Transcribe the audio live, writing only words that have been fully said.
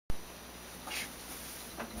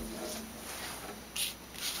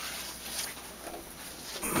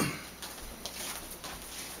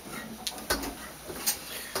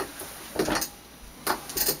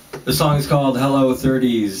The song is called Hello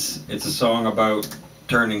 30s. It's a song about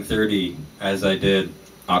turning 30, as I did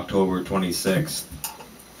October 26th.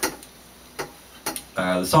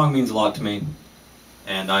 The song means a lot to me,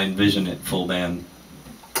 and I envision it full band.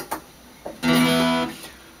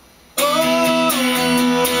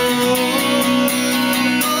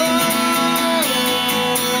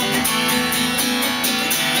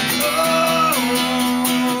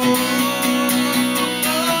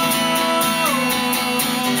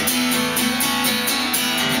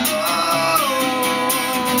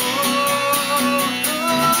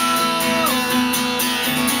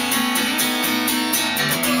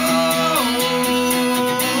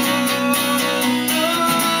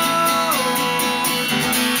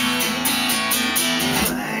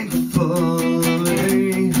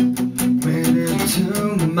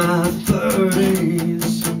 To my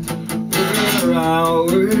 30s, where I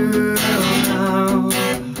will now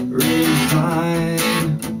reside.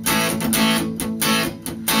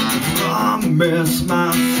 Promise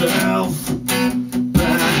myself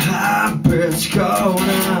bad habits go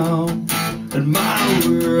now, and my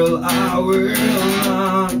will I will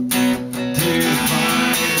not divide.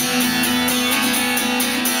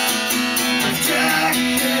 A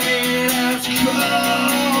decade has come.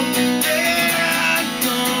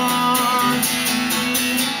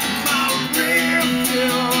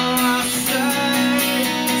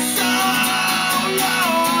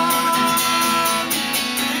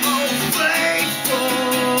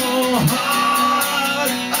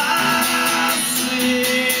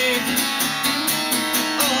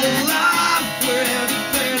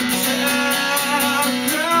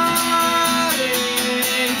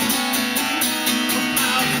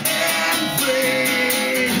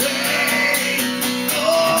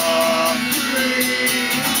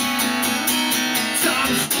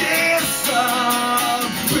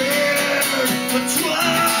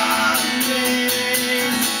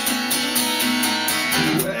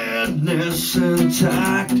 Witness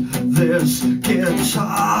intact, this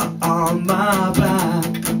guitar on my back,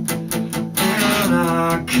 and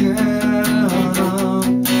I cannot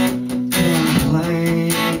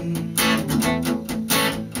complain.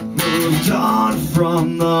 Moved on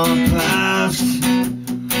from the past,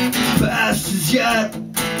 best is yet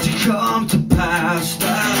to come to pass,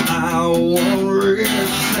 that I won't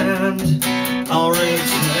rescind.